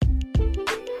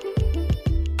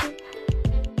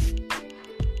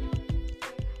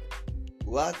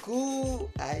Waku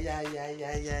aya.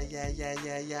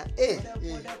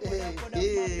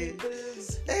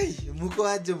 Muko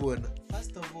aje bwana?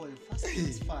 First of all,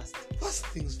 first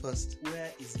things first.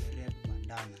 Where is your red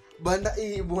bandana?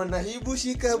 Bwana hibu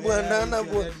shika bandana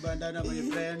bwana. Red bandana my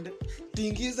friend.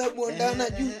 Tingiza bandana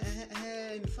juu.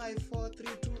 In 5 4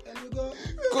 3 2 and we go.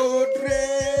 Code.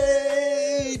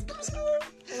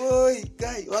 Oi,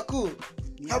 guy, Waku.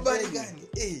 Habari gani?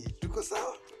 Tuko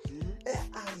sawa?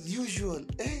 As usual.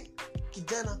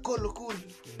 Kijana cool.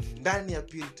 Ndani ya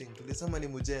building. Tulisema ni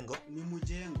mjengo.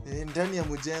 Ndani ya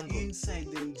mjengo. Inside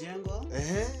the mjengo.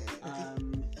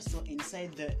 So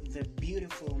inside the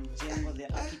beautiful mjengo, the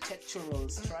architectural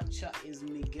structure is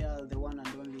Miguel, the one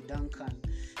and only Duncan,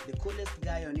 the coolest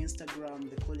guy on Instagram,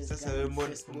 the coolest guy on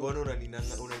Facebook. Mbona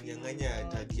unanianganya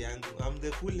tagi yangu? I'm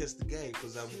the coolest guy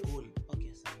because I'm cool.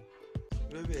 Okay, so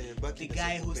the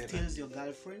guy who steals your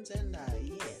girlfriends, and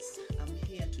yes, I'm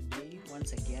here today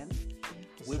once again.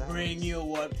 We bring you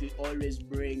what we always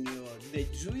bring you, the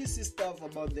juicy stuff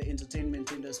about the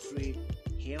entertainment industry.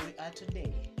 Here we are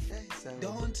today.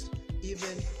 Don't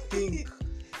even think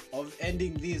of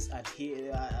ending this at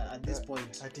this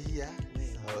point. At here.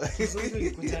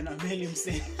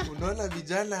 Unaona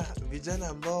vijana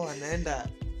ambao wanaenda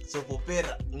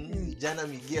sopopera. Vijana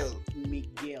Miguel.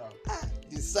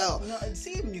 Ni sawa. No,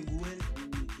 see Miguel.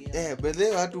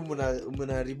 Bele watu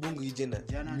mnaribungu hii jina.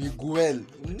 Miguel.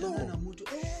 No.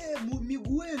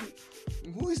 Miguel.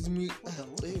 Who is Miguel?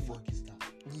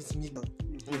 He's Miguel.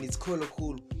 When it's cool.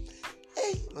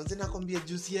 Manze nakwambia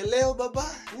juice ya leo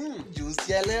baba.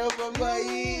 Juice ya leo baba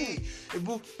hii.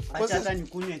 Acha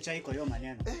nikunywe chai kwa hiyo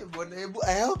maneno. Bwana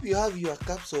I hope you have your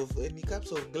cups of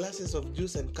glasses of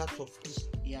juice and cups of tea.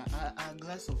 Yeah, a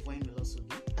glass of wine will also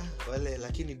do. Wale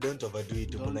lakini don't overdo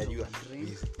it, unajua.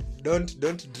 Don't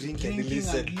drink Drinking and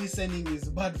listen. And listening is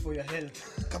bad for your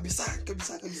health. Kabisa.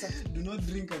 Do not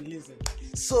drink and listen.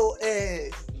 So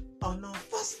on our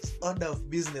first order of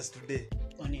business today.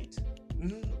 On it.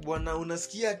 Bwana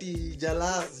unasikia ati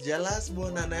Jalas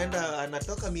bwana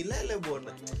anatoka Milele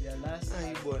bwana. Jalas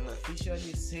bwana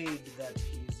officially said that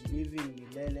he is leaving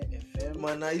Milele FM.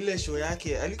 Maana ile show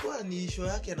yake alikuwa ni show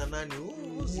yake na nani?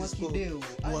 Mwakideu.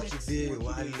 Alex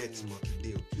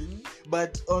Mwakideu.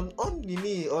 But on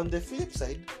the flip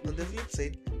side of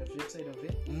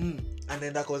it,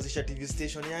 anaenda kuanzisha TV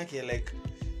station yake like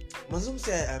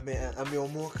mazungumzo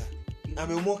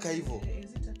ameomoka hivyo.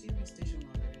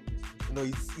 No,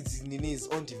 it's Nini's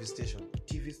own TV station.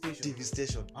 TV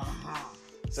station.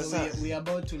 So we are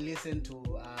about to listen to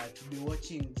be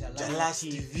watching Jalas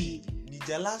TV. Ni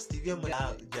Jalas TV ama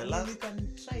Jalas? We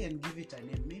can try and give it a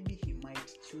name. Maybe he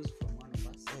might choose from one of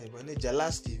us. Bwana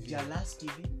Jalas TV. Jalas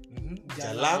TV.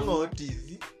 Jalango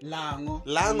TV.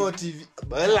 Lango TV.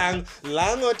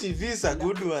 Lango TV is a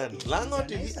good one. Lango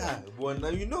TV.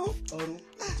 Bwana you know. Or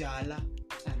Jala.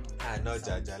 No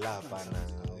Jala hapana.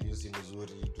 Yusi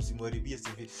mzuri. Tusimharibie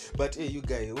CV. But you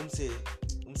guys, umse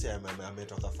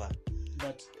ametoka far.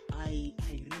 But I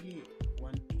really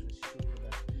want to show you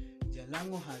that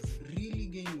Jalango has really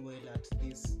gained well at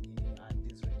this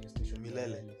radio station.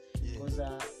 Milele. Because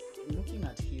looking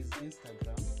at his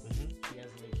Instagram, he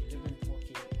has like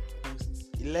 11.4k posts.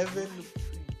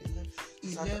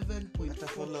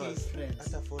 11.4k friends.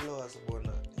 Hata followers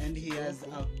bwana. And he has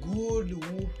a good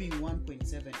whooping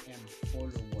 1.7m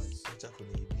followers. Acha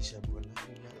kuniibisha bwana.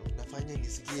 Unafanya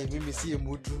nisikie mimi si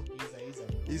mtu.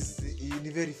 He's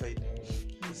verified.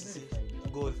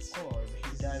 Goals.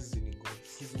 He does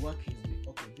his work is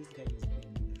this guy is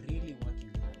really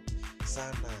working hard.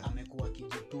 Sana. Amekuwa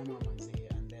kijituma manze,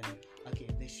 and then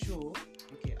the show,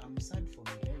 I'm sad for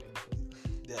Milele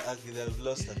because they've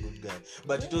lost a good guy,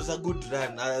 but it was a good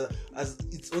run. As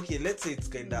it's okay, let's say it's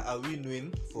kind of a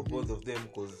win-win for both of them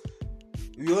because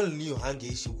we all knew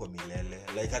hangeishi kwa Milele.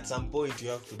 Like at some point you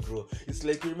have to grow. It's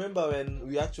like remember when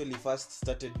we actually first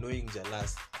started knowing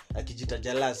Jalas, akijita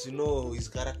Jalas, you know his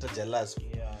character Jalas.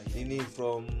 Ini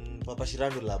from Papa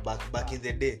Shirandula back in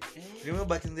the day. Remember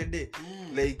back in the day?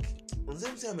 Like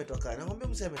mse ametoka, nakwambia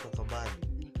mse ametoka mbali.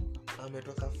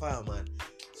 Ametoka far man.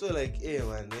 So like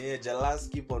man, Jalas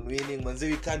keep on winning. Manze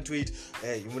we can't wait.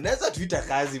 Mnaweza tuita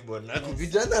kazi bwana.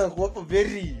 Vijana wako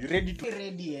very ready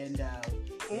and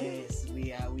yes,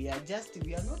 we are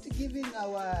not giving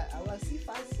our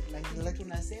sifas like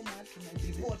tunasema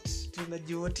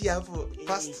tunajivotia hapo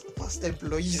fast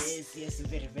employees. Yes,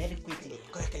 very quickly.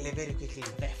 Very quickly.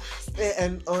 Very fast.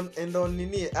 And on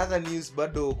nini other news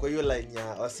bado kwa hiyo line ya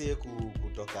wasee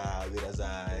kutoka Wira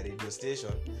za radio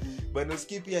station. Bwana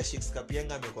skip ya Shix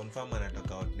Kapianga ameconfirm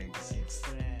anatoka Hot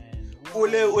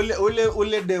 96.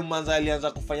 Ule dem manza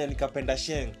alianza kufanya nikapenda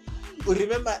Sheng.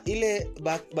 Remember ile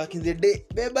back in the day,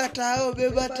 beba tao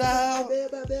beba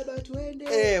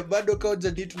tuende. Bado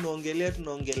kauja di tunaongelea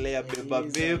beba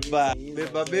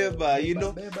you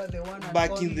know,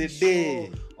 back in the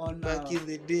day. Back in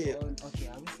the day. Okay,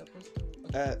 are we supposed to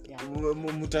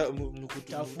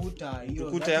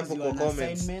tafuta hapo kwa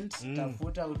comments.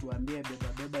 Tafuta utuambie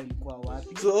beba ilikuwa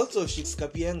wapi. So also Shix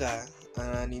Kapienga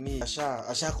nini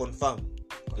asha confirm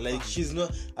like she's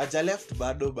not aja left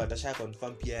bado but asha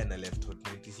confirm pia ana left Hot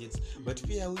 96 but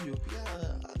pia huyu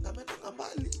pia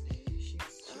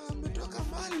ametoka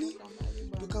mbali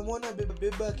tukamwona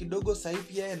beba kidogo sasa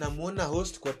pia namuona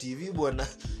host kwa TV bwana.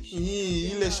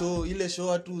 Ile show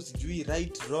watu sijui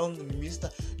right wrong ni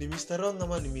Mr Wrong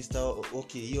ama ni Mr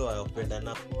okay, hiyo ayopenda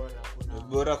na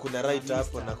bora kuna right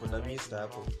hapo na kuna Mr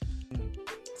hapo.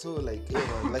 So like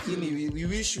lakini we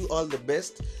wish you all the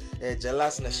best,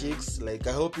 Jalas na Shix, like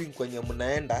I hoping kwenye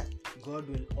mnaenda God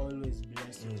will always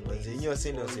bless you. Wenyewe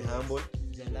sasa ndio si humble.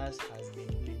 Jalas has been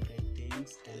doing great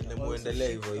things and muendelee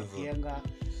hivyo.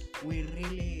 We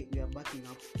are backing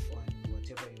up on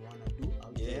whatever you want to do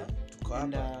out there. Tuko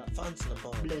hapa fans na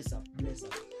power. Bless up.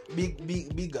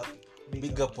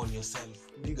 Big up on yourself.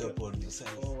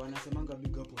 Oh, wanasemanga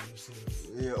big up on yourself.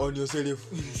 Yeah, on yourself.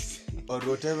 Or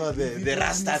whatever the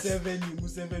rastas.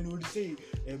 Museveni would say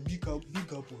big up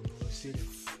on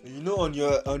yourself. You know, on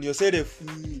yourself.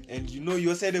 And you know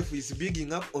yourself is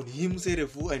bigging up on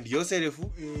himself and yourself.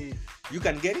 You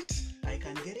can get it. I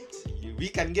can get it. We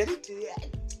can get it.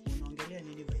 Unaongelea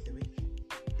nini by the way?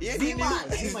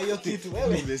 Zima hiyo kitu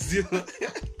wewe.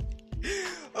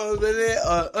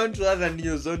 On to other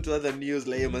news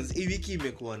like man, hii wiki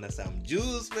imekuwa na some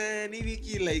juice man. Hii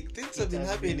wiki like things have been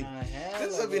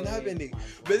happening.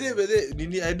 But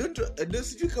nini I don't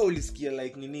speak how ulisikia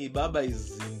like nini baba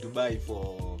is in Dubai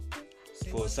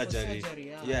for surgery.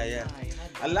 Yeah.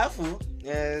 Alafu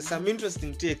some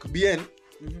interesting take Bien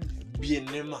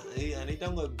Nema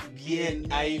anaitangwa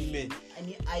Bien Aime.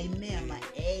 Ani Aime ama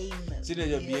Aime. Sina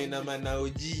ya Bien ama na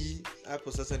oji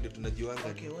hapo sasa ndio tunajuanga.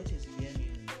 Okay, what is Bien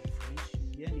in French?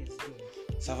 Bien is good.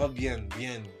 Ça va bien.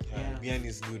 Bien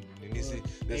is good.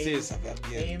 They say ça va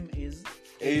bien.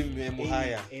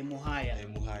 Muhaya.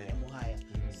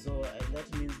 So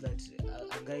that means that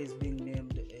a guy is being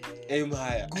named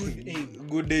Muhaya.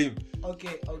 Good aim.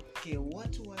 Okay.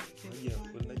 What was the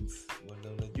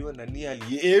unajua nani ali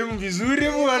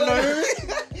vizuri bwana.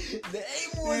 The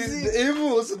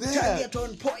aim was there. Target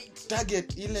on point.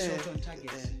 Target ile. Shot on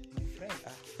target. My friend.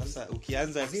 Sasa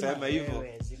ukianza kusema hivyo.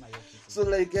 So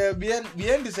like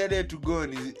Bien decided to go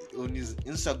on his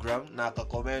Instagram na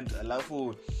akacomment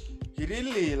alafu he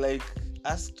really like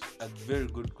asked a very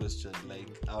good question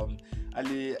like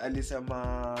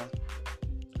alisema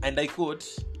and I quote,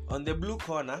 on the blue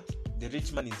corner the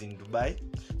rich man is in Dubai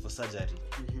for surgery.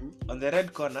 On the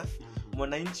red corner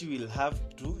Mwananchi will have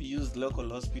to use local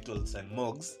hospitals and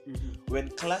morgues when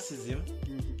classism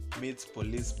meets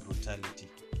police brutality.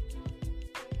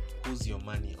 Who's your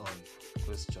money on?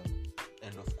 Question.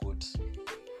 End of quote.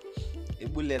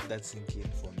 Ebu let that sink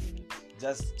in for a minute.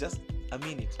 Just a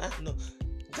minute. No,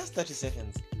 just 30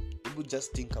 seconds. Ebu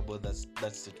just think about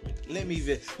that statement. Let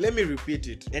me repeat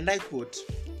it. And I quote,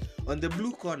 on the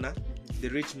blue corner, the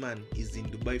rich man is in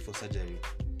Dubai for surgery.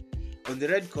 On the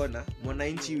red corner,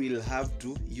 Mwananchi will have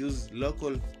to use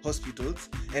local hospitals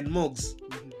and morgues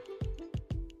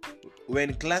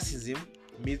when classism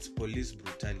meets police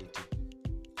brutality.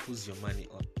 Who's your money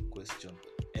on? Question.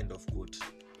 End of quote.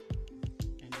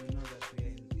 And you know that we are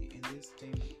in this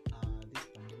time, this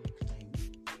pandemic time,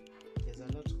 there's a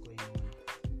lot going on.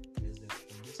 There's the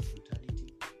police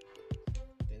brutality.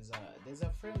 There's a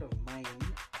friend of mine,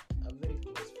 a very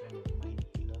close friend of mine.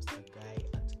 He lost a guy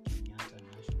at Kenyatta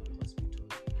National Hospital.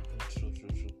 True.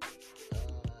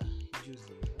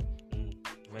 Juicy,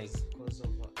 right? Because of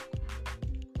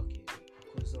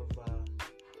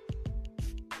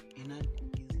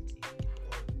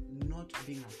not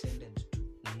being attended to.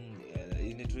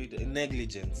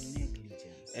 Negligence.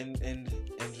 And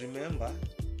remember,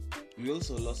 we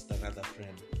also lost another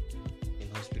friend in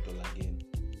hospital again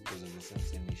because of the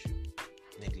same issue.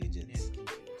 Negligence.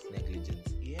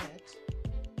 Yet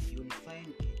you'll find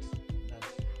it that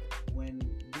when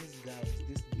these guys,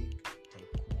 these big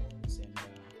tycoons and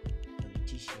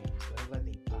politicians, wherever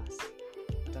they pass,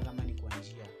 hata kama ni kwa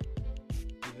njia,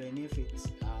 even if it's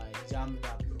jammed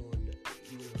up road,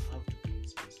 you will have to create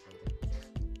space for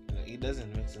them. It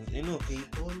doesn't make sense. You know, they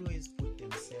always put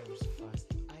themselves first.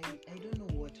 I don't know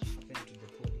what happened to the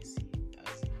policy.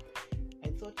 As in, I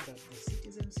thought that the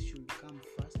citizens should come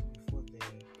first before the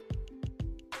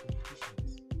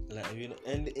politicians. Like, you know,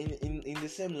 and in the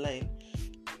same line,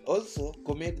 Also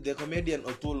the comedian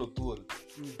Othul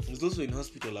is also in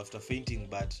hospital after fainting,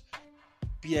 but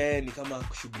pia yeye ni kama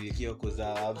kushughulikiwa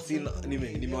kwa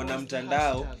nimeona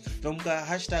mtandao tunamuka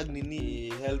hashtag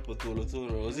nini help Othul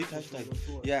was it hashtag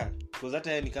yeah because hata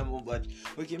yeye ni kama but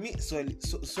okay mi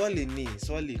swali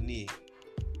ni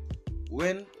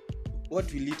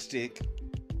what will it take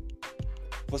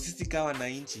for sisi kawa na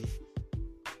inchi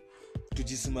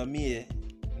tujisimamie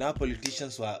na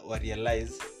politicians wa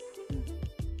realize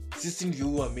sisi ndio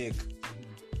huwa make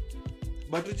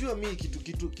but unajua mi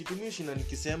kitu mishi na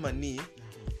nikisema ni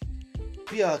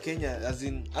pia wa Kenya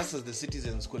as the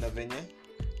citizens kuna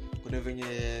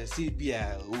venye si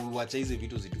pia uacha hizo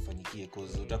vitu zitufanyikie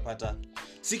cause utapata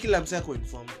si kila mtu ako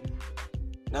informed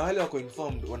na wale wako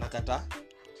informed wanakata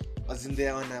as in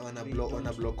they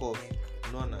wana block off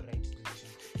unaona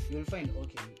you'll find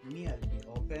okay me I'll be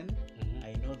open.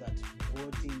 I know that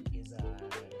voting is a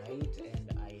right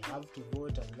and I have to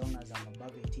vote as long as I'm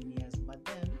above 18 years, but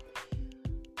then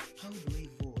how do I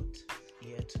vote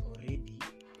yet already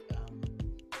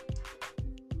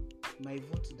my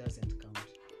vote doesn't count?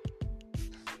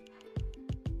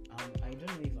 I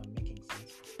don't know if I'm making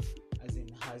sense. As in,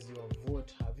 has your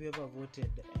vote, have you ever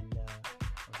voted and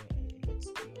okay,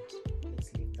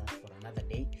 let's leave that for another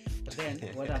day. But then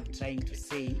what I'm trying to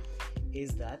say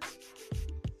is that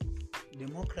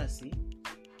democracy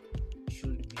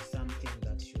should be something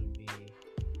that should be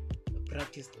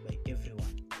practiced by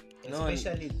everyone,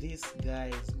 especially these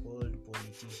guys called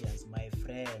politicians. My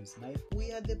friends,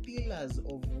 we are the pillars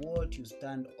of what you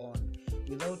stand on.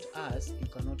 Without us, you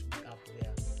cannot be up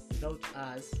there. Without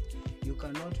us, you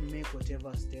cannot make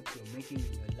whatever steps you're making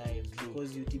in your life. True.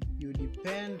 Because you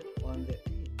depend on the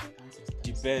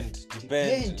ancestors.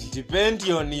 Depend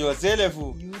on yourself.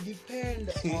 You depend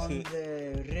on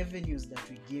the revenues that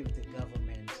we give the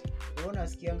government.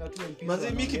 Unasikianga tu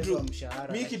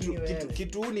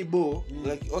kitu ni bo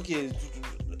like okay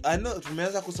I know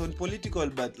tumeanza ku sound political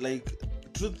but like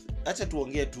truth acha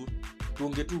tuongee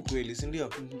tu kweli si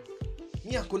ndio?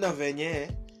 Mimi hakuna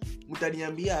venye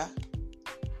mtaniambia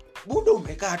budo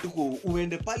umekaa tu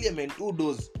uende parliament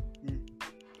udos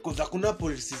kwa kuna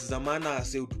policies za maana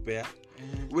ase utupea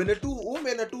wene tu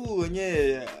umena tu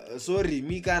wenye sorry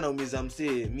mimi kana umiza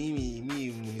msee mimi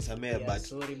mnisamea but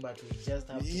sorry but we just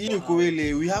have to you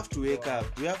kweli we have to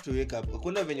wake up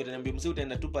kuna venye utaniambia msee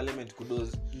utaenda tu parliament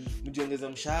kudozi mjiongeza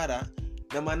mshahara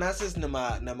na manases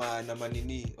na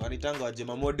manini wanitanga waje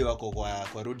mamode wako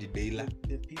kwa road daila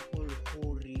the people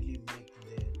who really make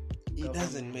the it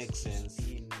doesn't make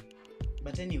sense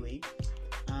but anyway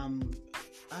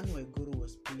Anne Waiguru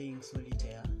was playing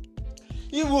solitaire.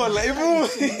 Ibu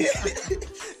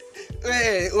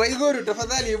Waiguru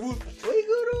tafadhali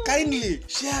Waiguru kindly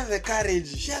share the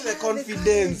courage, share the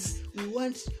confidence.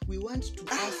 We want to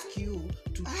ask you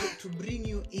to bring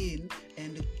you in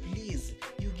and please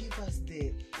you give us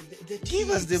the give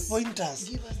us the pointers.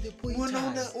 Give us the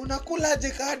pointers.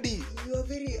 Unakulaje kadi? You are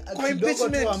very kwa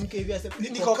impeachment.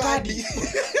 Niko kadi.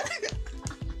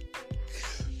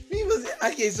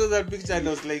 Okay, I saw that picture and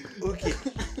I was like, okay.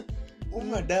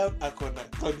 Madam akona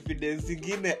confidence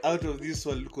ingine out of this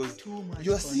world because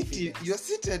you're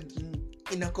seated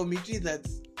in a committee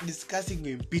that's discussing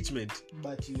impeachment.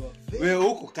 But you are very wewe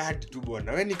uko kadi tu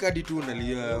bwana. Wewe ni kadi tu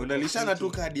unalishana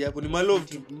tu kadi hapo ni malove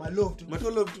tu.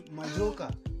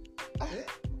 Majoka.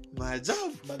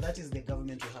 Majab. But that is the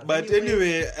government we have. But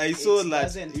anyway I saw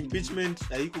that impeachment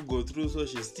could go through so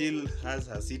she still has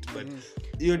her seat but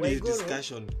hiyo ni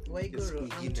discussion. Waiguru,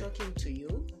 I'm talking to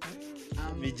you.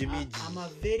 I'm a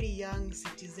very young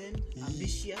citizen,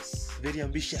 very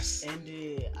ambitious and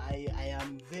I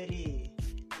am very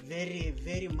very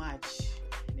very much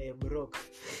broke.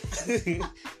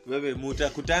 Wewe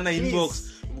mutakutana inbox,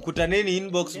 kutaneni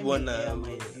inbox bwana.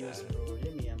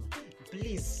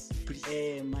 Please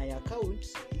my account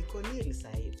iko nil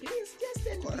sahi. Please just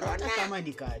send me kama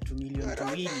nika 2 million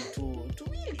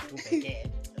tu pekee.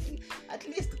 At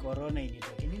least corona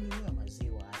initoke ninunue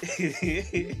maziwa.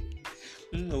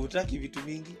 Utaki vitu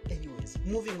mingi. Anyways,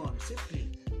 moving on swiftly.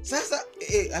 Sasa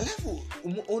alafu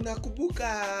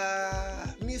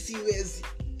unakumbuka mimi siwezi.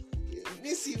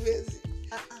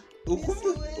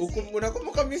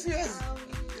 Unakumbuka mimi siwezi.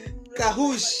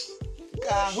 Kahush.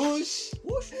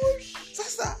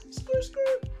 Sasa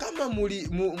kama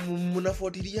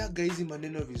mnafuatilia guys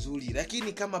maneno vizuri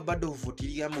lakini kama bado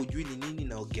hufuatilia ama ujui ni nini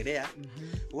naongelea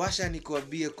washa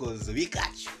nikwambie cause we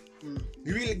catch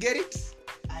you will get it.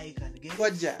 I can get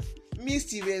Koja mimi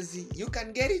siwezi you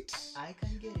can get it. I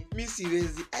can get it. Mimi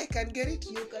siwezi I can get it.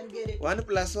 You can get it. 1 +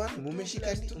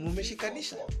 1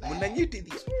 mumeshikanisha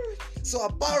mnanyitidia. So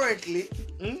apparently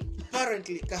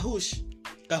Kahush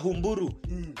Kahumburu,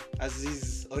 as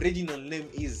his original name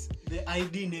is, the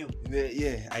ID name,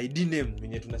 ID name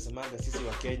mwenye tunasemaga sisi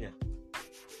wa Kenya,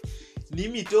 ni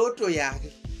mitoto ya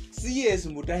CS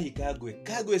Mutahi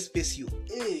Kagwe Special.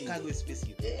 Kagwe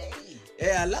Special.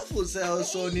 Alafu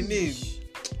so nini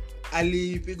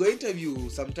alipigwa interview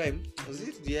sometime, was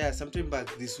it? Yeah, sometime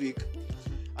back this week.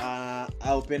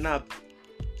 Open up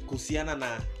kuhusiana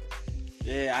na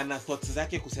ana thoughts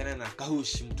zake kuhusiana na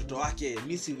Kahush, mtoto wake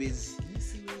Misiwezi.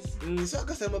 So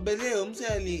akasema bezeo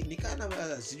mse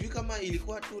nikana sijui kama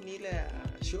ilikuwa tu ni ile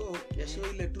show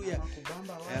ile tu ya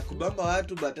kubamba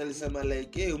watu, but alisema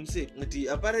like mse ati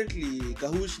apparently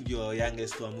Kahush ndio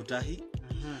youngest wa Mutahi.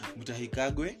 Mutahi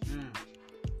Kagwe.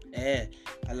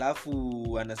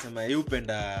 Alafu anasema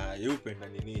yupenda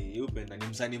ni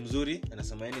msanii mzuri,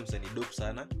 anasema yeye ni msanii dope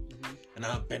sana.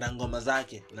 Anapenda ngoma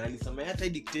zake, na alisema hata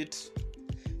dictate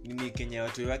nini Kenya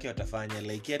watu wake watafanya,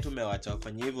 like yeye tumewacha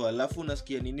wafanye hivyo. Alafu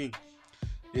unasikia nini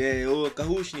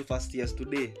Kahush ni first years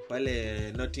today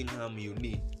pale Nottingham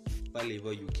Uni pale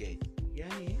hivyo UK.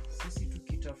 Yani sisi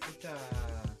tukitafuta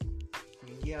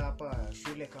kuingia hapa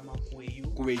shule kama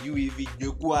Kueyu hivi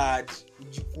Jukwat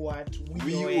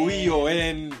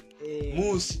Wion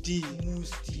Musti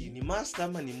ni master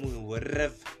ama ni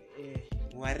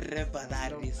whatever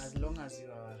that is,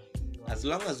 as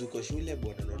long as uko shule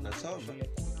bwana na unasoma.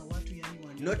 Kuna watu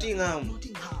yani Nottingham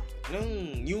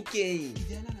UK,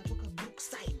 kijana anatoka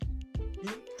Brookside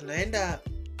anaenda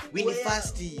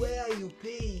University, where you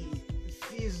pay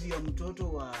fees ya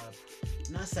mtoto wa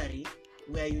nursery,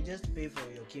 where you just pay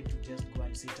for your kid to just go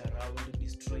and sit around,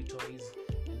 destroy toys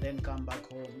and then come back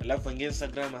home. Alafu on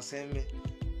Instagram aseme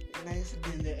nice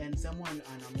and someone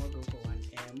anamwaga huko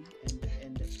 1M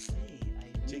and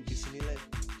check his life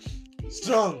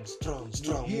strong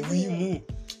muhimu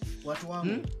watu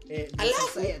wangu.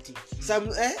 Society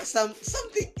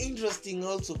something interesting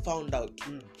also found out.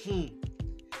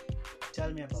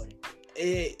 Tell me about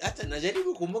it. Hata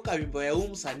najaribu kumbuka wimbo ya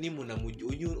msanii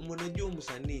mnajua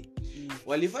msanii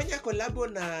walifanya collab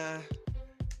na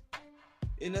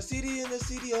in a city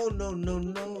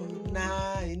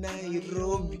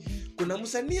Nairobi. Kuna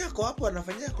msanii ako hapo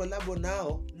anafanya collab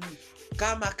nao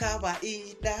kama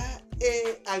kawaida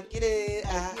akire.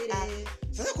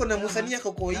 Sasa kuna msanii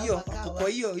ako kwa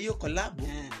hiyo collab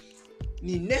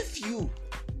ni nephew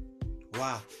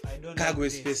wa Kagwe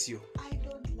Special. I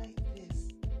don't like this.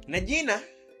 Na jina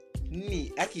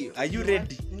ni are you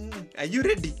ready? Are you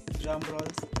ready? Drum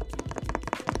rolls.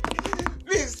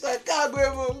 Mr.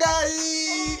 Kagwe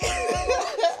Mungai.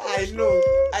 I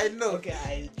know. Okay,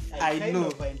 I kind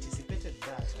of anticipated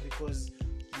that because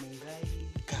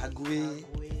Mungai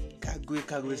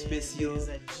Kagwe Special. There's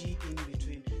a G in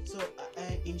between. So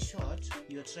in short,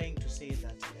 you're trying to say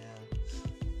that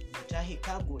Mutahi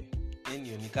Kagwe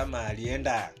ni kama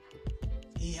alienda,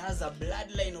 he has a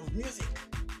bloodline of music.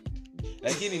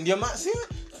 Lakini ndio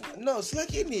si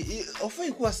lakini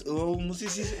ofai kuwa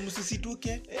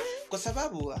msisituke kwa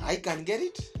sababu I can get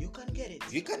it, you can get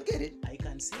it, I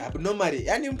can see abnormally.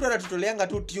 Yani mtu anatutoleanga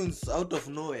tu tunes out of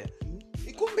nowhere.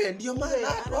 Ikumbe ndio maana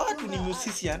watu ni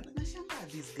musician. Nashangaa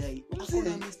this guy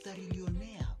akona Mr.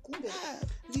 Millionaire, kumbe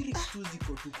lyrics tu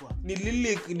ziko tu kwa ni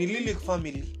Lilik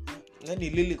family. Yani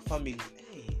Lilik family.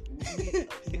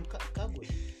 Kagwe,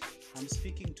 I'm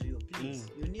speaking to you, please.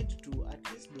 You need to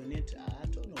at least donate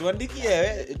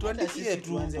tuandikie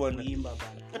tu bwana.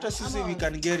 Hata sisi we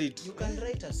can get it. You can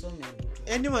write a song and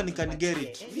anyone can get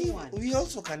it. We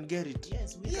also can get it.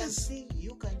 Yes, we can sing,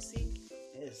 you can sing.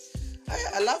 Yes.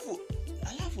 Alafu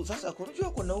sasa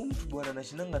kunajua kuna mtu bwana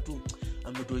anashinanga tu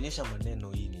ametuonyesha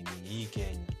maneno hii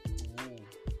Kenya.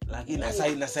 Lakini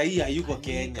na sahi hayuko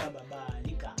Kenya.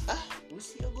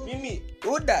 Mimi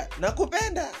Uda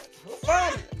nakupenda.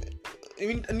 Fun.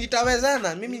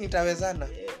 Nitawezana.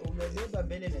 Umebeba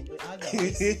mbele na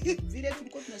vile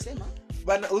tulikuwa tunasema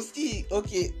bana uski.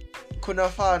 Okay, kuna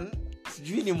fan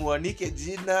sijui ni muanike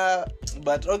jina,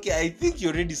 but okay, I think you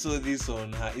already saw this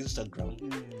on her Instagram.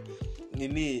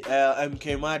 Nini MK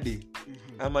Madi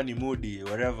ama ni Moody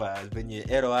whatever venye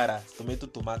error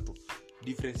tomato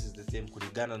difference is the same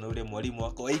kulingana na ule mwalimu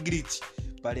wako wa English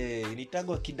pale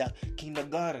initagwa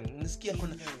kindergarten. Nisikia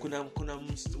kuna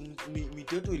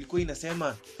mitoto ilikuwa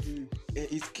inasema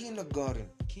it's kindergarten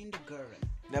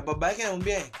na baba yake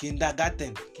anamwambia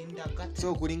kindergarten.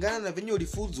 So kulingana na venye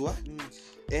ulifunzwa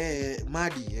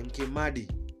MK Madi,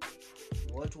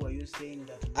 what were you saying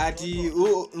that ati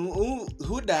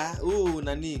Huda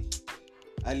nani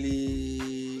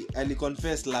ali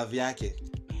confess love yake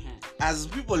as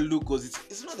people look, cause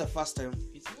it's not the first time.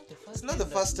 It's not the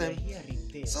first time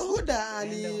upstairs. So Huda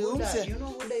you know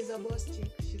Huda is a boss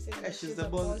chick. She said she's the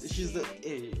boss. She's the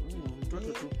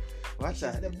mtoto tu.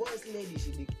 She's the boss lady.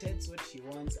 She dictates what she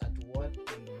wants at what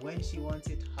and when she wants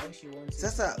it, how she wants it.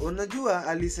 Sasa unajua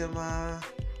alisema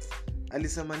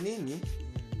nini?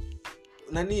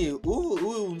 Nani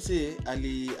huyu msee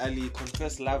ali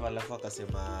confess love alafu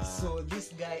akasema so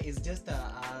this guy is just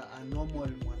a normal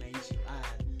mwananchi.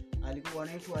 Alikuwa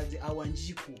anaitwa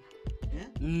Wanjiku.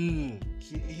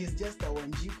 He's just a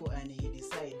Wanjiku and he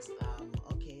decides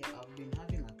okay, I've been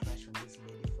having a crush on this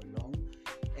lady for long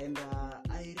and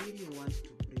I really want to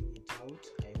bring it out.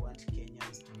 I want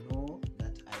Kenyans to know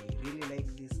that I really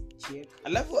like this chick.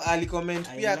 Alafu alicomment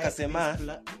pia akasema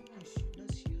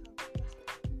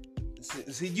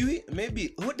sijui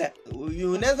maybe Huda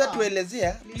unaweza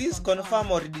tuelezea please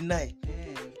confirm or deny.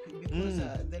 Because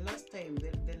the last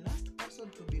person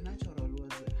to be natural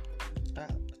was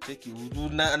cheki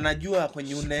najua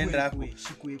kwenye unaenda hapo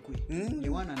Shikwekwe. Ni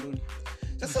wana ndoni.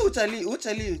 Sasa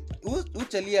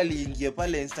uchali aliingia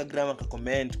pale Instagram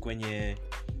akacomment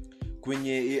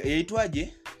kwenye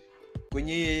yaitwaje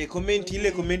kwenye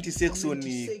comment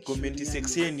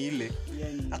section ile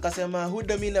akasema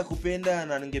Huda mimi nakupenda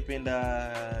na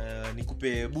ningependa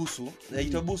nikupe busu.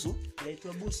 Yaitwa busu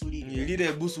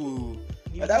lile busu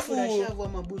alafu shavu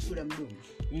ama busu la mdomo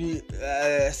ni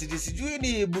sijui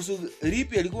ni busu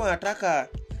ripi alikuwa anataka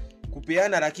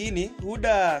kupeana lakini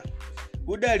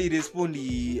Huda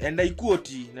alirespondi and I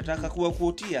quote nataka kuwa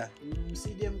quotea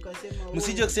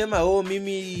msije kusema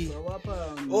mimi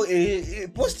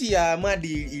posti ya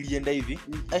Madi ilienda hivi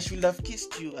I should have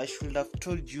kissed you, I should have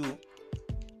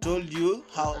told you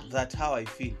how I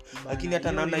feel. Lakini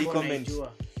hata naona hii comment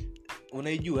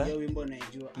unaijua hiyo wimbo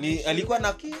naijua ni alikuwa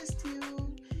na kissed you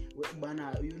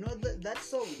bana, you know that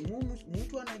song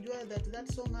mtu anajua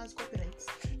that song has copyrights.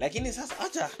 Lakini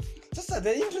sasa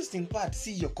the interesting part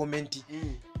si your comment.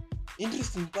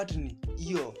 Interesting part ni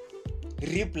hiyo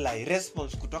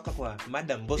response kutoka kwa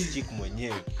Madam Boss Chick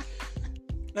mwenyewe.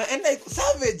 And I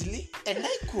savagely and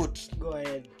I quote, go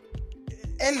ahead,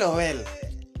 LOL,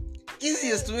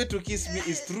 easiest way to kiss me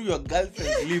is through your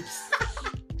girlfriend's lips.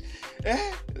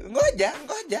 Ngoja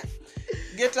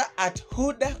get her at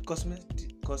Huda Cosmetics.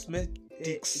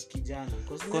 Kijana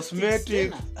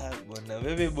Cosmetics. Bwana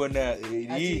wewe bwana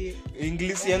hii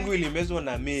English yangu ilimezwa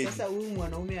na maid. Sasa huyu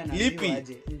mwanaume anaambiwa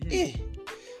aje?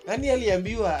 Nani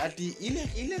aliambiwa ati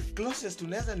ile closest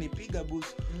unaweza nipiga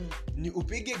busu ni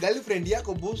upige girlfriend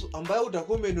yako busu ambayo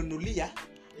utakuwa umenunulia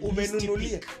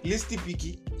list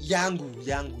piki yangu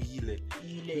ile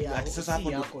ati sasa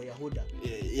hapo yako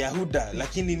ya Huda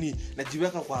lakini ni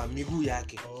najiweka kwa miguu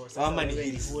yake kama ni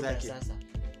heels zake. Sasa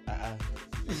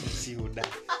si Huda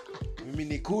mimi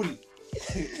ni cool.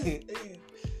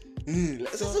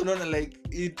 Sasa unaona like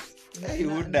it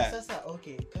Huda. Sasa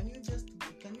okay, can you just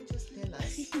tell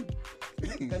us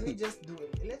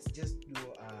let's just do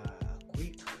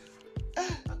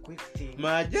a quick thing.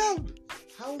 Maajabu.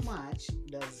 How much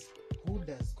does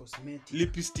Huda's cosmetic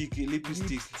lipstick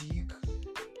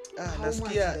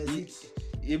nasikia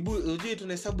hebu unajua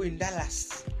tunahesabu in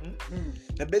dollars.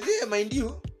 Na bedhie mind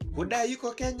you Huda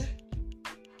yuko Kenya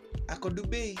ako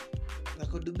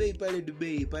Dubai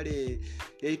pale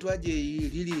yaitwaje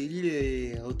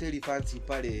lile hoteli fancy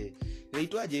pale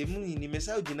yaitwaje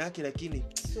nimesahau jina lake lakini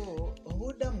so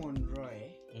Huda Monroy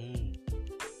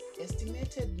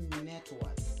estimated net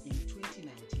worth in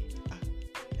 2019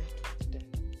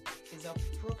 is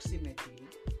approximately,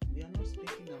 we are not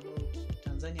speaking about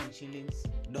Tanzanian shillings,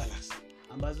 dollars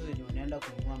ambazo zinaenda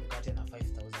kununua mkate na 5,000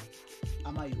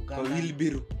 ama Uganda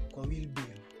kwa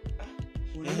wheelbarrow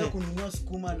unaenda kununua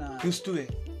sukuma na tustue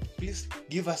please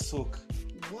give us soak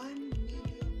 $1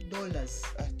 million.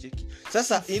 Cheki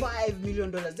sasa $5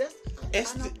 million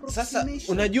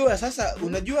sasa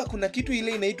unajua kuna kitu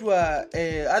ile inaitwa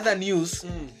other news.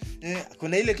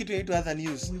 Kuna ile kitu inaitwa other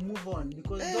news. We move on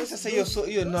because sasa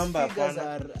hiyo number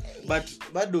hapana but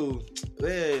bado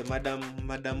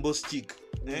Madam Boss Chick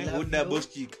Huda Boss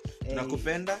Chick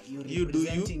tunakupenda you do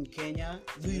you Kenya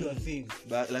do your thing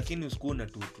lakini usikuna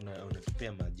tu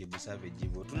unatupea majibu savage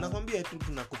hivyo tunakwambia tu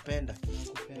tunakupenda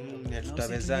na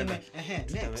tutawezana.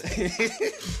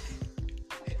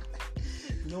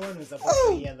 No one was supposed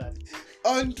to hear that.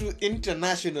 On to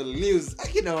international news.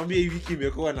 Akinaambia hii wiki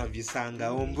imekuwa na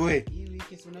visanga ombwe. Hii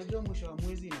wiki unajua mwisho wa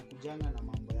mwezi inakujanga na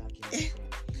mambo yake.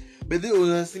 But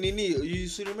you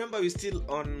should remember we still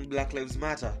on Black Lives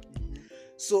Matter.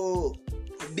 So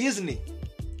Disney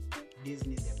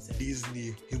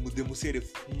the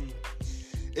Musirif.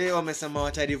 Wamesema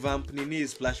wata revamp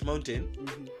Splash Mountain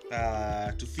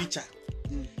to feature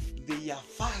their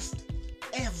first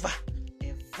ever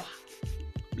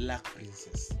Black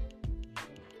Princess.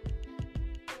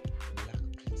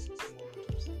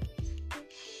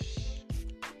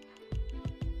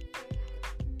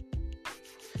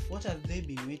 What have they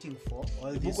been waiting for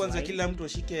all this kwanza while? Kila mtu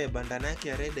ashike bandana yake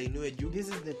ya red inue juu. This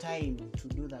is the time to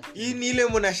do that. Hii ni ile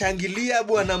mnashangilia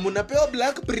bwana, mnapewa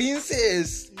Black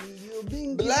Princess.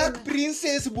 Black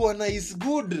Princess bwana is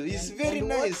good. It's very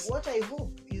nice. What I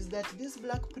hope is that this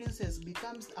Black Princess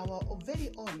becomes our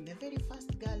very own, the very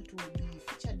first girl to be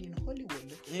featured in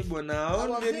Hollywood.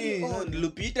 Bwana, very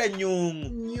Lupita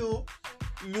Nyong'o.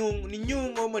 Ni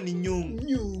Nyong'o ama ni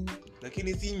Nyong'o?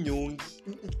 Lakini si Nyong'i.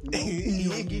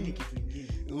 Nyong'i ni kitu kingine.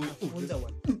 Unafunza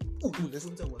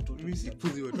watoto. Mimi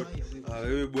sifunzi watoto.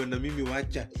 Wewe bwana, mimi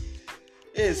wacha.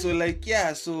 So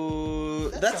like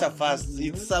so that's a first.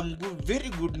 It's some good, very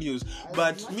good news.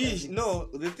 But me, no,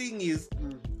 the thing is,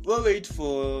 we'll wait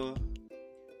for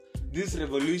this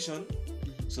revolution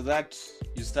so that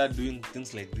you start doing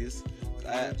things like this.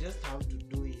 You just have to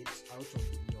do it out of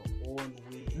your own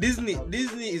will.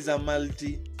 Disney is a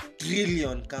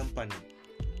multi-trillion company.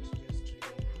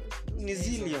 New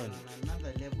Zealand.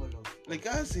 Another level of like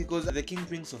us, because the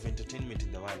kingpins of entertainment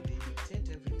in the world. They dictate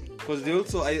everything. Because they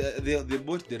also they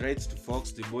bought the rights to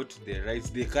Fox. They bought the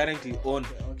rights. They currently own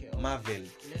Marvel.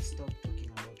 Let's stop talking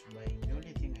about buying. The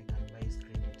only thing I can buy is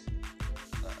credit.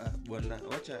 Bwana,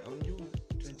 wacha unajua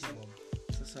 20 bob.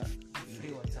 Sasa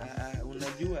Free WhatsApp.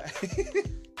 Unajua.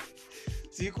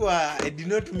 Sikuwa, I did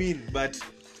not mean, but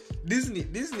Disney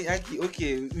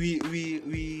okay,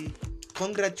 we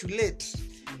congratulate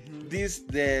this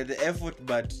the effort,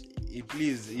 but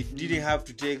please, it didn't have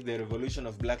to take the revolution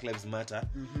of Black Lives Matter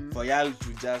for y'all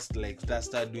to just like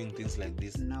start doing things like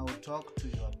this. Now talk to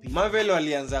your people. Marvel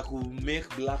walianza ku make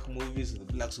black movies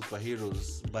with black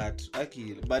superheroes, but I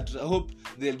hope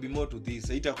there'll be more to this.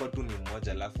 Itakuwa tu ni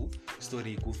mmoja alafu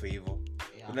story ikufe hivyo.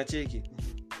 Unacheki?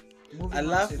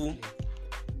 Alafu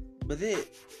but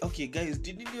okay guys,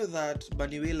 did you know that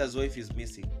Bunny Wailer's wife is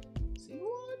missing? See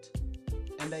what?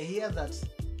 And I hear that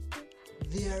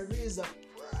there is a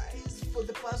prize for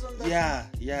the person that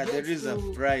there is a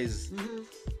prize.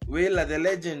 Wailer, the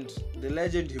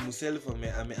legend himself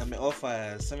ame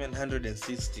offer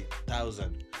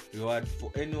 760,000 reward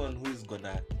for anyone who is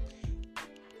gonna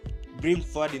bring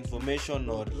forward information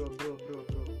bro.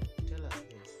 Tell us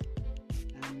this.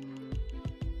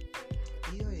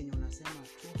 Hiyo yenye unasema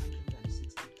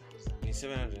 260,000. Ni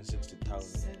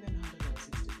 760,000.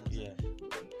 Yeah.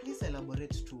 Please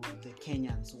elaborate to the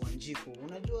Kenyans. Wanjiku.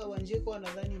 Unajua Wanjiku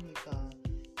anadhani ni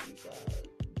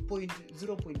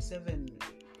 0.7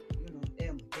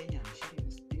 M Kenyan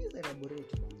shillings. Please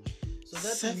elaborate bana. So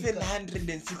that's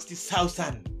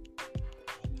 760,000.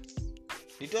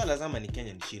 Nitoa lazima ni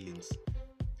Kenyan shillings.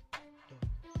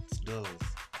 It's dollars.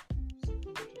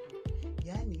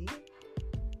 Yani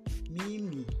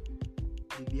mimi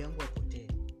bibi yangu apotee.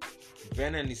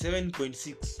 Bana ni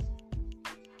 7.6.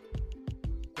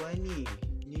 Kwani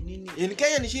ni nini? In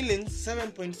Kenyan shillings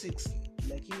 7.6.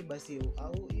 Lakini basi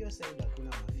au hiyo side hakuna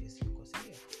mafisi uko sio?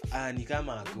 Ni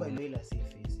kama hakuna. Ila si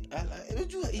fisi.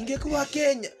 Unajua ingekuwa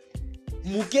Kenya.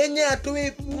 Mkenya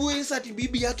atoe pesa ati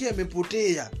bibi yake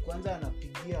amepotea. Kwanza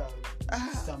anapigia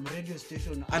some radio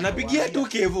station. Anapigia tu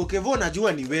Kevo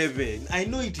najua ni wewe. I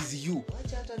know it is you.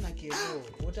 Acha hata na Kevo.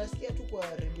 Utasikia tu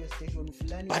kwa radio station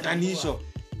fulani. Patanisho.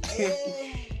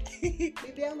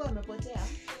 Bibi yangu amepotea.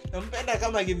 Nampenda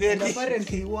kama Githeri.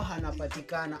 Apparently huwa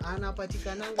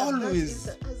anapatikananga always.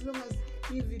 As long as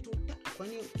hivi tu.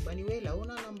 Kwani Bunny Wailer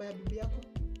una namba ya bibi yako?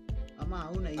 Ama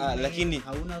hauna email? Lakini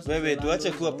wewe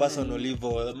tuache kuwa personal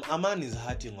hivyo. Aman is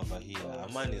hurting over here.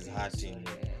 Aman is hurting.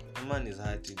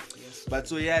 Yes, but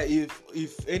so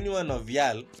if anyone of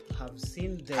y'all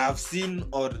have seen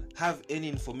or have any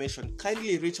information,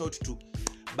 kindly reach out to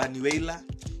Bunny Wailer.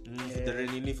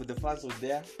 For the fans out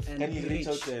there, kindly reach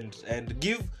out and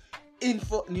give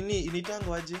info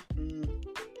initango aje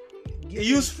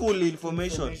useful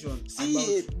information.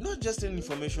 See, not just any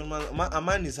information. A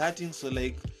man is hurting, so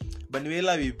like Bunny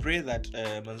Wailer, we pray that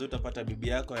manzo utapata bibi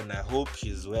yako, and I hope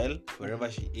she's well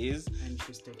wherever she is and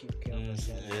she's taking care of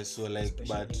herself. So like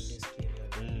but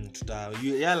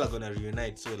y'all are gonna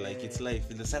reunite, so like it's life,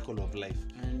 it's the circle of life.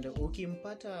 And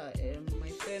ukimpata my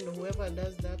friend, whoever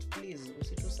does that, please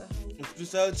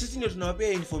usitusahau. Sisi ndio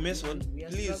tunawapea information. We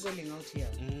are please struggling out here.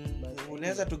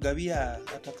 Unaweza tugawia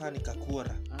atakani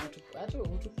kakura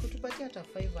kutupatia hata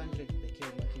 500 pekee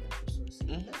baki na kusosi.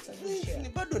 That's a good share. Ni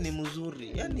bado ni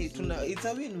mzuri. Yani it's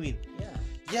a win-win.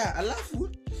 Yeah,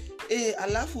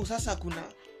 alafu sasa kuna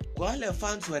kwa wale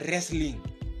fans wa wrestling.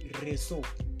 Reso.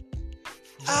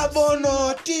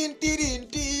 Abono tin.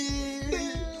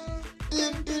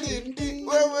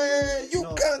 Wewe you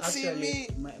can can't see me.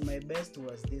 My best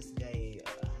was this guy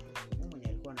mwenye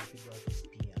alikuwa anapiga watu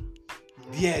spear.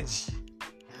 The Edge.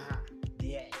 The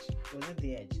Edge. Was it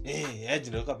The Edge? Edge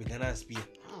ndio kapigana spear.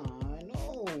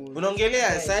 No.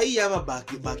 Unaongelea sahi ama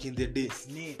back in the day?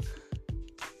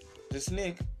 The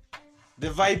Snake. The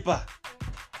Viper.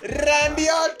 Randy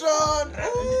Orton.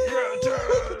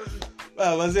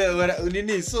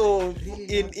 Nini so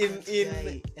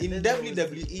in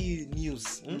WWE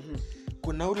news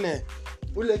kuna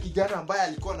ule kijana ambaye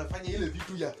alikuwa anafanya ile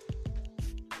vitu ya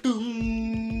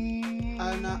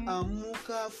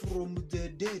anaamuka from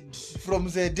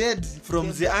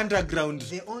the underground.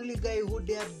 The only guy who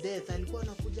dared death alikuwa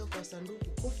anakuja kwa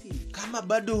sanduku coffin. Kama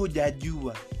bado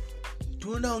hujajua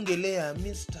tunaongelea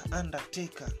Mr.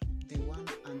 Undertaker, the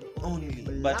one and only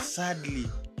but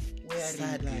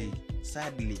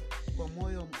sadly kwa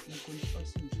moyo mkunjufu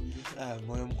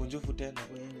moyo mkunjufu tena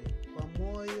kwa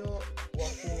moyo wa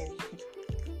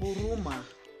huruma.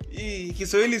 Hii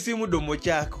Kiswahili si mdomo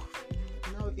chako.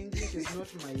 Now English is not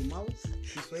my mouth.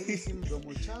 Kiswahili si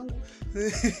mdomo changu.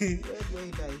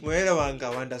 Wewe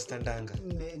wanga understandanga.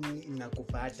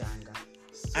 Nakupatanga.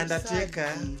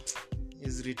 Undertaker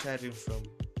is retiring from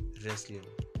wrestling.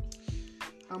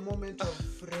 A moment of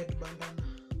Fred Bandana.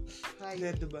 High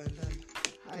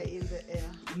in the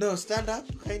air. No, stand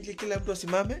up. Kindly kila mtu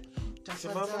asimame.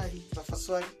 Tafadhali.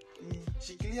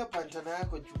 Shikilia pantana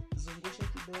yako juu.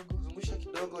 Zungusha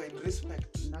kidogo in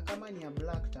respect. Na kama ni ya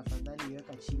black tafadhali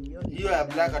weka chini. Hiyo ya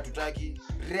black hatutaki.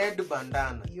 Red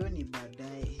bandana. Hiyo ni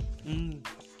baadaye.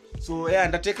 So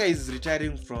Undertaker is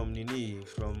retiring from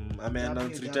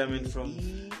announced retirement from,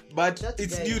 but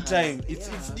it's due time.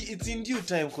 It's in due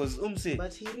time cause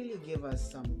but he really gave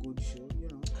us some good show, you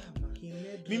know.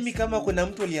 Mimi kama kuna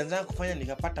mtu alianza kufanya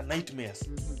nikapata nightmares.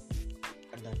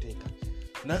 Undertaker.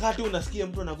 Na kati unasikia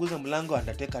mtu anaguza mlango,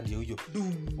 Undertaker ndio huyo.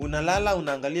 Unalala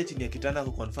unaangalia chini ya kitanda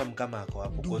ku confirm kama ako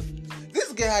hapo cause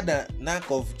this guy had a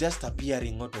knack of just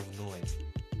appearing out of nowhere.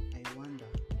 I wonder.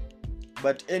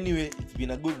 But anyway, it's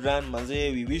been a good run,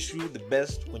 manze. We wish you the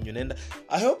best when you end.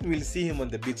 I hope we will see him on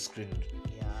the big screen.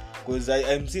 Because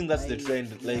I'm seeing that's the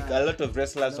trend. Like a lot of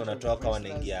wrestlers wanatoka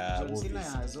wanaingia movies.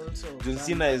 John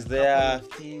Cena is there.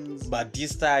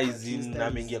 Batista is in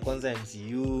ameingia kwanza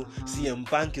MCU. CM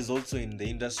Punk is also in the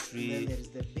industry. Then there is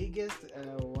the biggest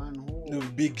one who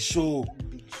Big Show.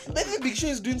 Maybe Big Show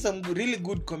is doing some really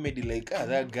good comedy. Like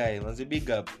that guy was a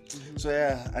big up. So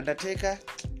Undertaker,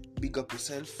 big up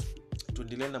yourself.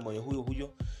 Tuendelee na moyo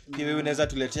huyo. Pia wewe unaweza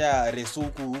tuletea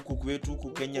resuku huku kwetu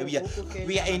huku Kenya.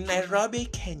 We are in Nairobi,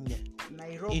 Kenya.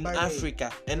 In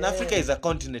Africa. And Africa is a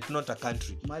continent, not a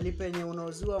country. Mali penye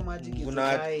unauziwa maji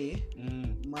kifukai.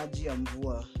 Maji ya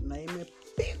mvua na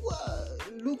imepigwa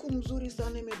luku mzuri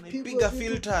sana, imepigwa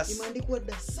filters. Imeandikwa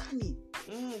Dasani.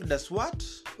 Das what?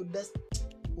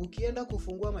 Ukienda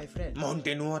kufungua my friend.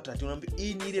 Mountain water. Tunaambia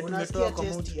hii ni ile tumetoa kwa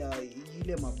mountain ya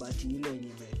ile mabati ile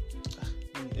yenye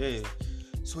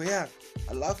so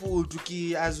alafu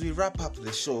as we wrap up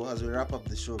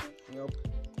the show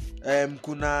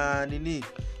kuna nini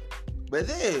by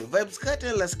the way, Vybz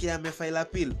Kartel lasikia amefile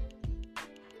appeal.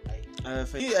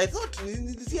 I thought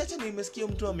siacha nimesikia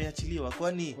mtu ameachiliwa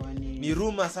kwani ni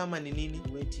rumor sama ni nini.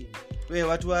 Wewe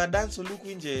watu wa dance luku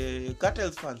nje,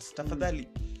 Kartel fans tafadhali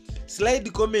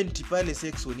slide comment pale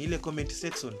section, ile comment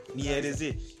section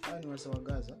nieleze ni wasawa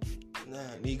Gaza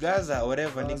ni Gaza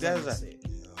whatever ni Gaza.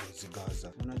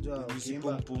 Unajua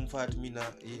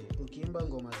ukiimba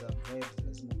ngoma za vibes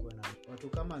lazima kuwe na watu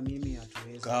kama mimi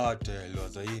hatuwezi. Kartel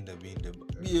wazainda binde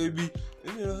baby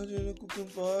cooking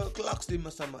for clocks they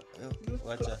must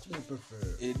wacha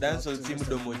dance on simu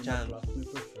domo changu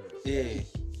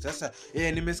sasa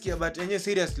nimesikia but yenyewe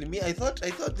seriously I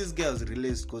thought this guy was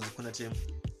released cause kuna time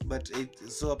but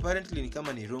so apparently ni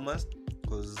kama ni rumors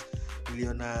cause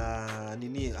niliona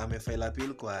nini amefile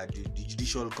appeal kwa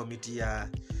judicial committee ya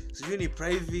sijui ni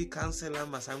privy council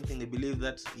ama something. I believe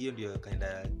that hiyo ndio kind of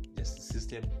justice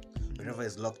system wherever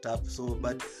is locked up so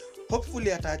but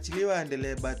hopefully ataachiliwa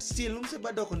aendelee but still umse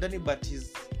bado ako ndani but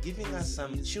he's giving us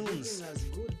some tunes.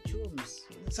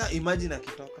 Sasa imagine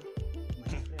akitoka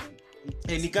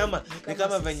ni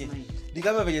kama venye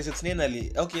 6ix9ine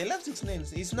ali okay love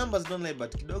 6ix9ine his numbers don't lie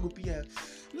but kidogo pia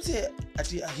mse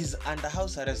ati he's under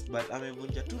house arrest but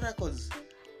amevunja 2 records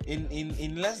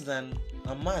in less than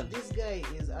a month. This guy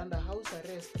is under house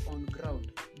arrest on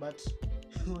ground but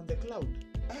on the cloud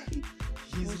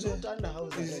he's not under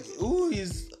house arrest.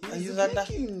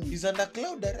 He's under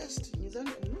cloud arrest.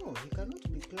 No, he cannot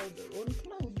be on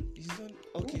cloud. He's on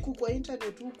okay huku kwa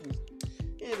internet huku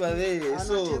but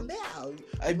so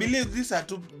I believe these are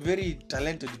two very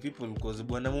talented people because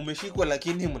bwana mumeshikwa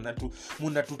lakini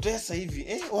mnatutesa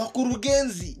hivi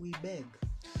wakurugenzi we beg.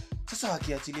 Sasa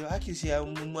wakiachiliwa haki si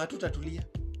hatutatulia.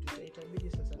 Itabidi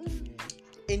sasa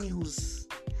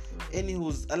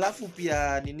anyways alafu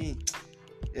pia nini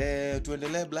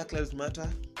tuendelee Black Lives Matter.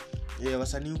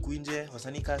 Wasanii huku nje,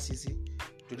 wasanii kama sisi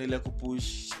tuendelee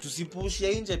kupush, tusipush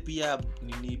ya nje pia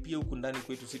nini pia huku ndani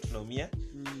kwetu sisi tunaumia.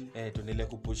 Tuendelee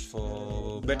kupush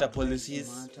for better policies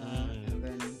and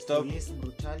then stop police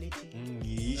brutality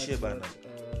iishe bana.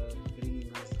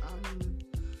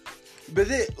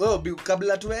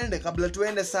 Kabla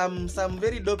tuende some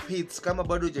very dope hits kama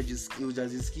bado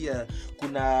hujazisikia.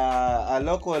 Kuna a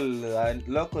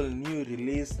local new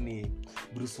release ni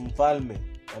Bruce Mfalme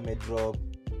amedrop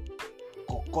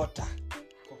Kokota.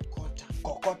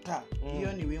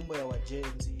 Hiyo ni wimbo ya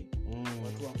wajenzi,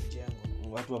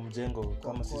 watu wa mjengo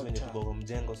kama sisi wenye tuko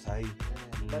mjengo sahi.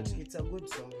 But it's a good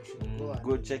song, you should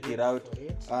go check it out.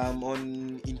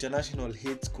 On international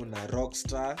hits kuna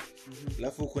Rockstar,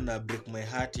 alafu kuna Break My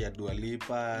Heart ya Dua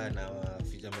Lipa na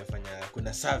feature amefanya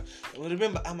kuna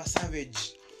remember I'm a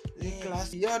Savage.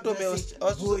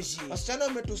 Watu wasichana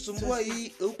wametusumbua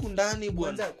hii huku ndani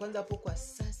bwana. Kwanza hapo kwa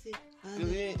sasa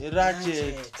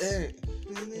Ratchet.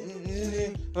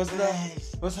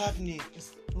 What's happening?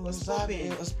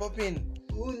 What's popping?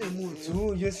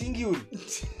 You're single.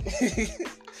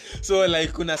 So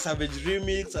like kuna Savage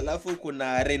remix, alafu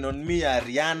kuna Rain on Me ya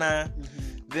Rihanna,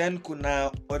 then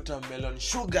kuna Watermelon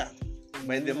Sugar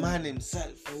by the man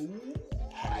himself,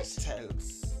 Harry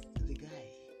Styles, the guy.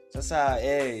 Sasa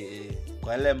kwa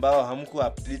wale ambao hamku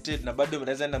updated na bado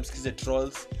mnaweza msikize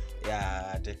Trolls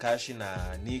ya Tekashi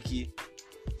na Nicki.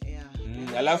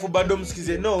 Alafu bado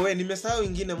msikize nimesahau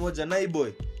ingine moja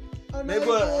Naiboy.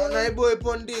 Naiboy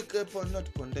Pondik not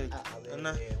Pondek.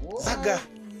 Zaga.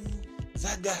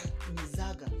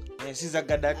 Si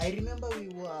Zaga that. I remember we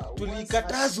were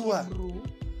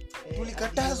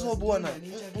tulikatazwa bwana.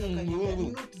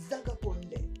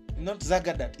 Not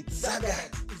Zaga that. It's Zaga.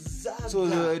 So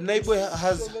Naiboy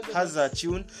has a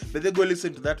tune, but they go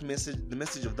listen to that message, the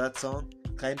message of that song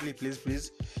kindly,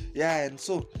 please. Yeah, and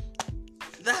so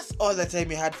that's all the time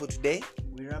we had for today.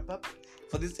 We wrap up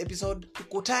for this episode.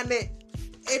 Tukutane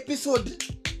episode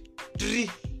 3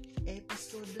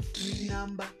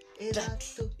 number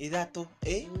itatu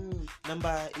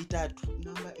number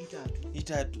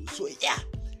itatu. So yeah,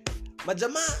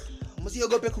 majamaa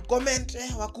msiogope ku comment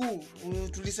wakuu.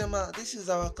 Tulisema this is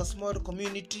our Kasmor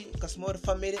community, Kasmor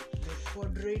family,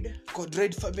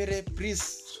 Codraid family.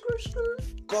 Please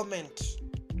comment,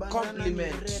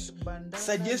 compliment,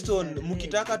 suggestion.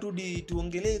 Mkitaka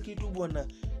tuongelee kitu bwana,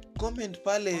 comment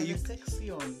pale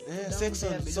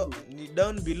section so ni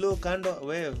down below kando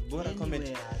wewe bora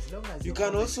comment. You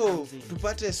can also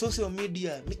tupate social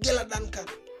media Miguel Duncan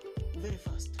very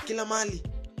fast kila mahali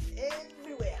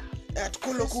everywhere at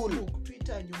cool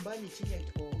Twitter nyumbani chini ya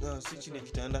si chini ya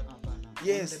kitanda.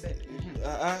 Yes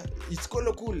it's cool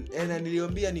and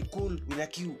niliambia ni cool with a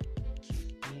Q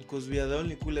because we are the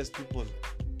only coolest people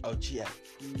out here.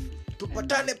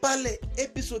 Tupatane pale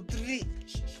episode 3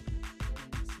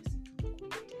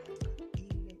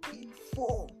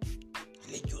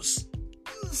 ile juice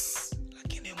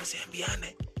lakini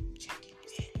msiambiane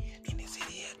ni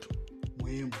siri yetu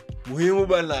muhimu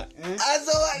bana.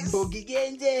 Otherwise Mbogi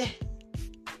Genje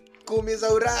kumiza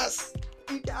uras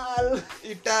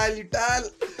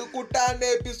ital tukutane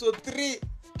episode 3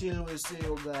 till we see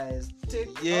you guys.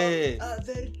 Take there are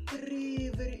 3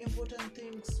 very important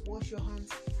things. Wash your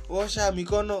hands, washa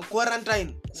mikono,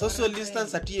 quarantine, social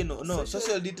distance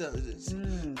social distance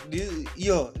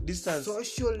distance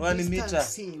social 1 meter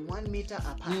 1 meter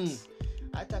apart.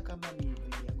 Hata kama ni yako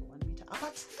 1 meter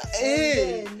apart.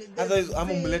 Otherwise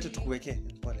amumlete tukuweke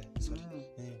pole.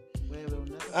 Wewe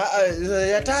unataka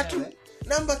ya tatu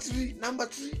number 3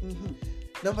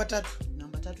 number 3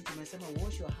 tumesema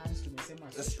wash your hands,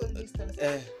 tumesema social distance.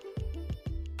 Ya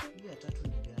tatu ni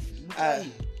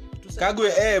gani?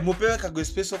 Kagwe mupewe Kagwe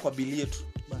space kwa bili yetu.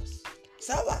 Bas.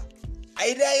 Sawa.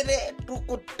 Aire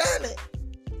tukutane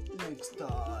next time.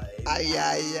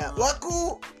 Aya.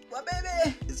 Waku.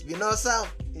 Wabebe. It's been awesome.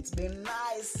 It's been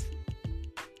nice.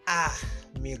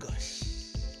 My gosh.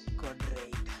 Codraid.